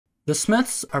The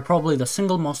Smiths are probably the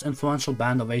single most influential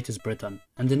band of 80s Britain,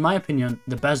 and in my opinion,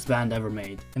 the best band ever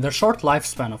made. In their short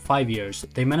lifespan of 5 years,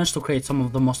 they managed to create some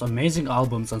of the most amazing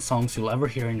albums and songs you'll ever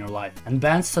hear in your life, and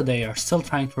bands today are still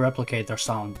trying to replicate their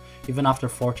sound, even after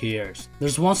 40 years.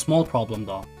 There's one small problem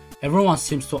though. Everyone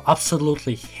seems to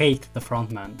absolutely hate the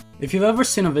frontman. If you've ever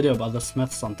seen a video about the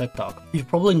Smiths on TikTok, you've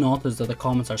probably noticed that the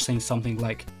comments are saying something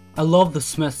like, "I love the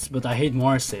Smiths but I hate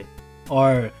Morrissey,"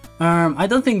 or I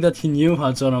don't think that he knew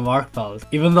how Johnny Marr felt,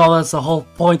 even though that's the whole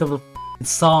point of the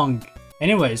song.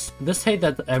 Anyways, this hate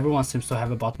that everyone seems to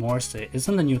have about Morrissey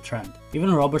isn't a new trend.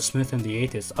 Even Robert Smith in the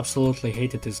 80s absolutely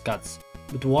hated his guts.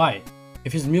 But why?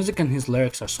 If his music and his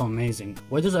lyrics are so amazing,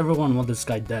 why does everyone want this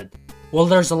guy dead? Well,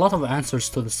 there's a lot of answers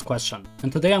to this question,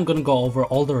 and today I'm gonna go over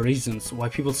all the reasons why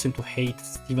people seem to hate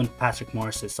Stephen Patrick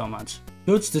Morrissey so much.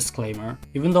 Huge disclaimer,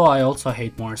 even though I also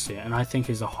hate Morrissey and I think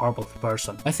he's a horrible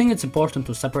person, I think it's important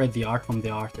to separate the art from the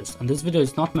artist, and this video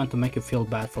is not meant to make you feel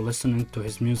bad for listening to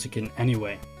his music in any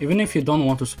way. Even if you don't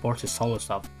want to support his solo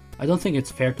stuff, I don't think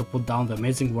it's fair to put down the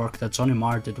amazing work that Johnny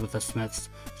Marr did with the Smiths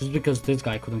just because this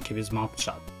guy couldn't keep his mouth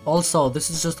shut. Also, this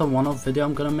is just a one-off video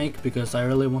I'm gonna make because I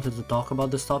really wanted to talk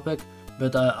about this topic,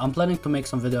 but I'm planning to make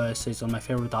some video essays on my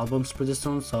favorite albums pretty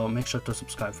soon, so make sure to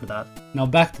subscribe for that. Now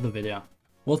back to the video.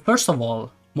 Well, first of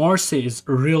all, Morrissey is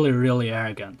really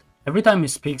arrogant. Every time he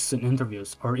speaks in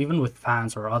interviews, or even with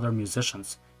fans or other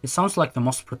musicians, he sounds like the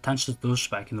most pretentious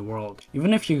douchebag in the world.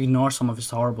 Even if you ignore some of his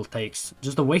horrible takes,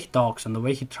 just the way he talks and the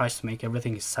way he tries to make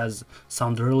everything he says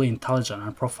sound really intelligent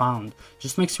and profound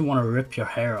just makes you want to rip your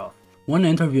hair off. One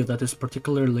interview that is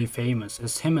particularly famous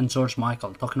is him and George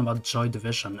Michael talking about Joy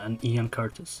Division and Ian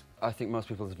Curtis. I think most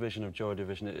people's vision of Joy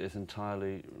Division is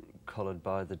entirely coloured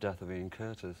by the death of Ian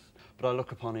Curtis. But I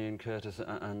look upon Ian Curtis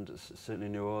and certainly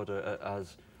New Order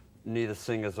as neither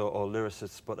singers or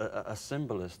lyricists, but as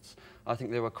symbolists. I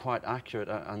think they were quite accurate,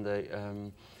 and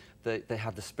they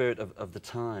had the spirit of the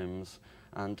times.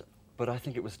 But I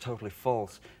think it was totally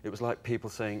false. It was like people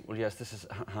saying, well, yes, this is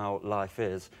how life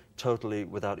is, totally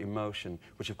without emotion,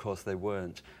 which of course they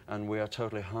weren't. And we are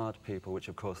totally hard people, which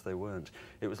of course they weren't.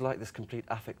 It was like this complete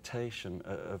affectation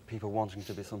of people wanting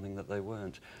to be something that they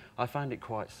weren't. I find it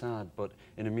quite sad, but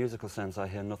in a musical sense, I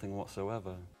hear nothing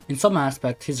whatsoever. In some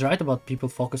aspect, he's right about people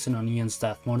focusing on Ian's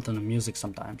death more than the music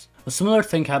sometimes. A similar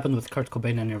thing happened with Kurt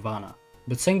Cobain and Nirvana.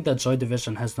 But saying that Joy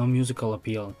Division has no musical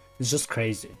appeal is just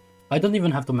crazy. I don't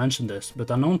even have to mention this, but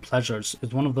Unknown Pleasures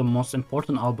is one of the most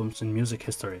important albums in music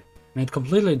history, and it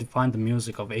completely defined the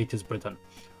music of 80s Britain.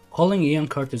 Calling Ian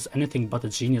Curtis anything but a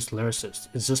genius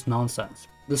lyricist is just nonsense.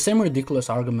 The same ridiculous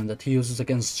argument that he uses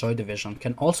against Joy Division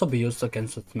can also be used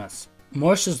against the Smiths.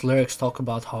 Morrissey's lyrics talk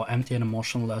about how empty and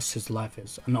emotionless his life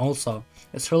is, and also,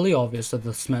 it's really obvious that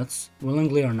the Smiths,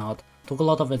 willingly or not, took a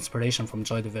lot of inspiration from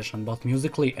Joy Division, both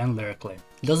musically and lyrically.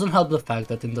 It doesn't help the fact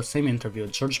that in the same interview,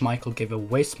 George Michael gave a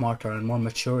way smarter and more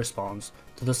mature response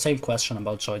to the same question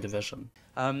about Joy Division.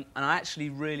 And I actually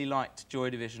really liked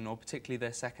Joy Division, or particularly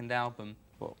their second album.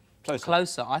 Well, Closer.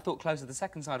 Closer. I thought Closer, the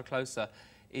second side of Closer,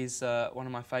 is one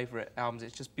of my favourite albums.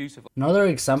 It's just beautiful. Another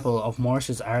example of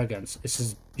Morrissey's arrogance is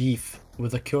his beef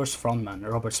with The Cure's frontman,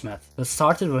 Robert Smith, that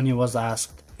started when he was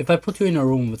asked, "If I put you in a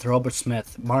room with Robert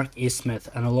Smith, Mark E. Smith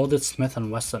and a loaded Smith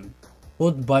 & Wesson, who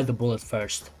would bite the bullet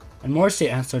first?" And Morrissey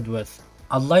answered with,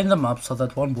 "I'd line them up so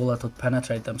that one bullet would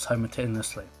penetrate them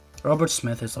simultaneously. Robert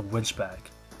Smith is a winchbag."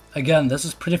 Again, this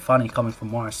is pretty funny coming from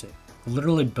Morrissey, who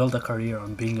literally built a career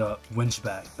on being a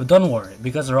winchbag. But don't worry,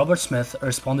 because Robert Smith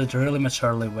responded really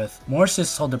maturely with, "Morrissey is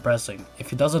so depressing, if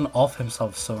he doesn't off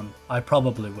himself soon, I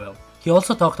probably will." He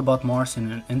also talked about Morrissey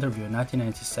in an interview in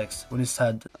 1996 when he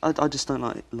said, I just don't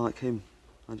like him.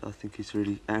 I think he's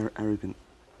really arrogant,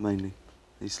 mainly.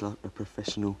 He's like a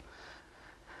professional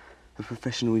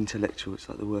intellectual. It's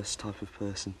like the worst type of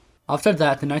person. After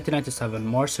that, in 1997,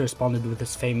 Morrissey responded with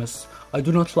his famous, "I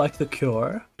do not like The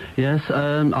Cure." Yes,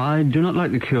 I do not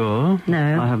like The Cure.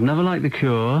 No. I have never liked The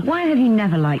Cure. Why have you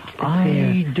never liked The Cure?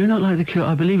 I do not like The Cure.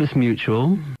 I believe it's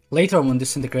mutual. Later, when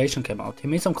Disintegration came out, he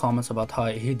made some comments about how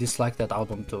he disliked that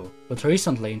album too. But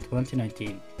recently, in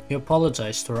 2019, he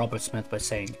apologized to Robert Smith by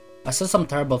saying, "I said some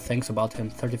terrible things about him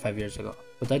 35 years ago,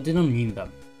 but I didn't mean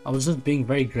them. I was just being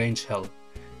very Grange Hill.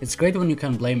 It's great when you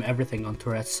can blame everything on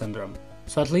Tourette's syndrome."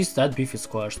 So at least that beef is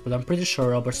squashed, but I'm pretty sure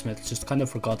Robert Smith just kind of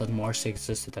forgot that Morrissey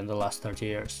existed in the last 30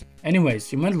 years.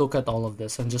 Anyways, you might look at all of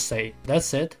this and just say,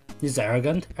 that's it? He's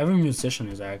arrogant? Every musician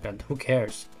is arrogant, who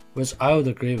cares? Which I would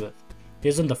agree with. he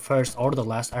isn't the first or the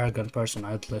last arrogant person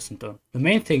I'd listen to. The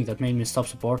main thing that made me stop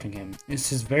supporting him is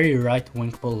his very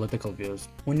right-wing political views.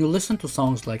 When you listen to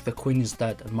songs like The Queen is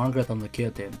Dead and Margaret on the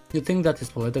Guillotine, you think that his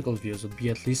political views would be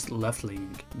at least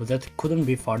left-leaning, but that couldn't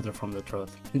be farther from the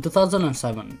truth. In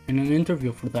 2007, in an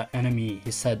interview for the NME,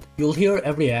 he said, "You'll hear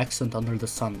every accent under the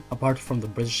sun, apart from the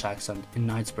British accent in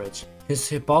Knightsbridge. His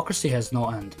hypocrisy has no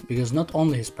end, because not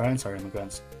only his parents are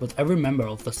immigrants, but every member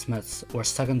of the Smiths were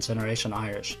second-generation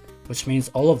Irish, which means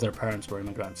all of their parents were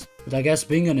immigrants. But I guess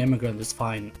being an immigrant is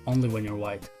fine only when you're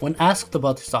white." When asked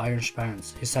about his Irish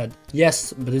parents, he said,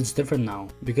 "Yes, but it's different now,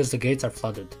 because the gates are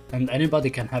flooded, and anybody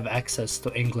can have access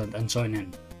to England and join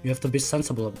in. You have to be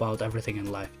sensible about everything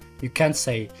in life. You can't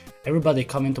say, everybody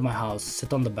come into my house,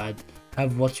 sit on the bed,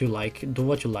 have what you like, do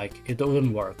what you like. It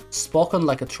wouldn't work." Spoken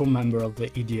like a true member of the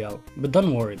EDL. But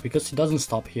don't worry, because he doesn't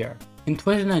stop here. In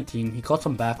 2019, he got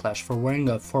some backlash for wearing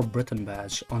a For Britain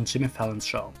badge on Jimmy Fallon's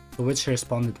show, to which he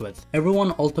responded with,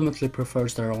 "Everyone ultimately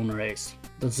prefers their own race.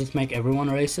 Does this make everyone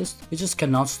racist? He just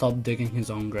cannot stop digging his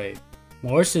own grave."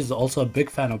 Morrissey is also a big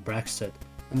fan of Brexit,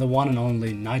 and the one and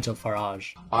only Nigel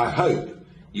Farage. "I hope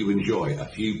you enjoy a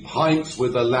few pints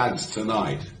with the lads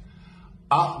tonight.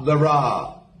 Up the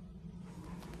Ra!"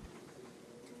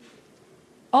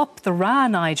 Up the Ra,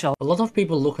 Nigel. A lot of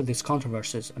people look at these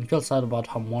controversies and feel sad about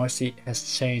how Morrissey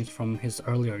has changed from his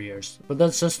earlier years, but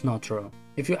that's just not true.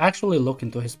 If you actually look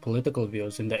into his political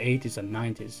views in the 80s and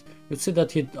 90s, you'd see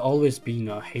that he'd always been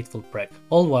a hateful prick,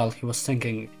 all while he was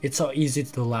thinking, "It's so easy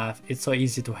to laugh, it's so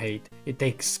easy to hate, it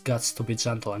takes guts to be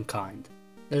gentle and kind."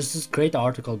 There's this great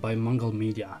article by Mungle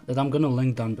Media that I'm gonna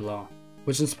link down below,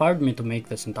 which inspired me to make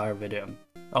this entire video.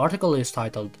 The article is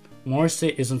titled,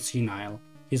 "Morrissey Isn't Senile,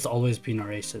 He's Always Been a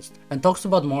Racist," and talks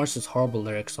about Morrissey's horrible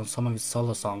lyrics on some of his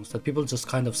solo songs that people just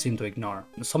kind of seem to ignore.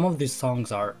 Some of these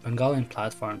songs are Bengalian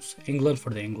Platforms, England for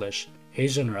the English,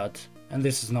 Asian Rut, and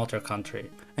This Is Not Your Country.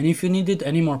 And if you needed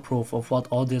any more proof of what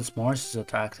audience Morrissey is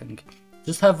attracting,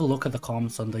 just have a look at the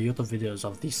comments on the YouTube videos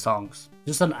of these songs.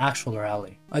 Just an actual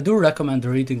rally. I do recommend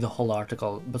reading the whole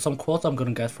article, but some quotes I'm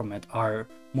gonna get from it are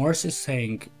Morrissey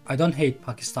saying, "I don't hate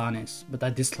Pakistanis, but I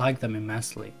dislike them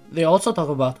immensely." They also talk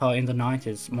about how in the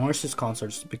 90s, Morrissey's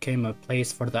concerts became a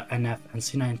place for the NF and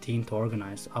C19 to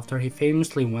organize after he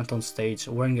famously went on stage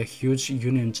wearing a huge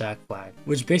Union Jack flag,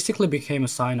 which basically became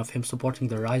a sign of him supporting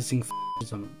the rising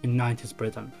fascism in 90s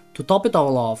Britain. To top it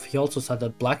all off, he also said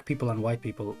that black people and white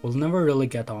people will never really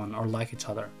get on or like each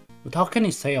other. But how can he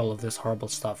say all of this horrible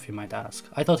stuff, you might ask?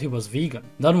 I thought he was vegan.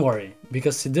 Don't worry,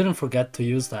 because he didn't forget to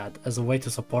use that as a way to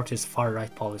support his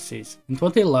far-right policies. In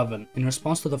 2011, in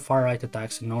response to the far-right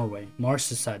attacks in Norway,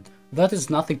 Morrissey said, "That is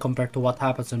nothing compared to what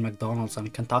happens in McDonald's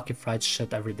and Kentucky Fried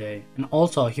shit every day." And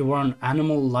also, he wore an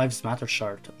Animal Lives Matter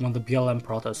shirt when the BLM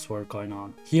protests were going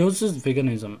on. He uses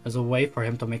veganism as a way for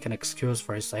him to make an excuse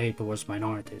for his hate towards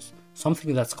minorities,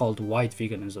 something that's called white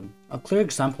veganism. A clear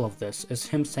example of this is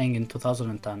him saying in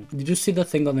 2010, "Did you see the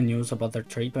thing on the news about their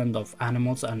treatment of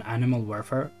animals and animal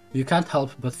welfare? You can't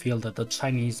help but feel that the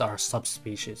Chinese are a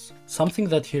subspecies." Something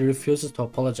that he refuses to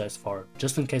apologize for,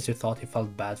 just in case you thought he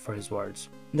felt bad for his words.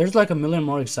 There's like a million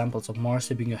more examples of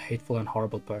Morrissey being a hateful and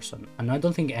horrible person, and I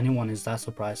don't think anyone is that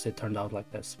surprised it turned out like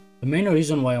this. The main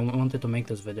reason why I wanted to make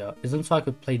this video isn't so I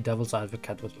could play devil's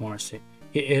advocate with Morrissey.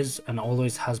 He is and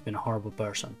always has been a horrible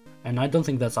person, and I don't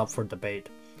think that's up for debate.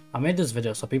 I made this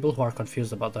video so people who are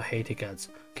confused about the hate he gets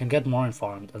can get more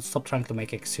informed and stop trying to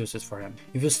make excuses for him.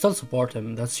 If you still support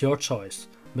him, that's your choice,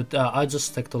 but I just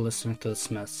stick to listening to the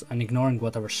Smiths and ignoring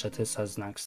whatever shit he says next.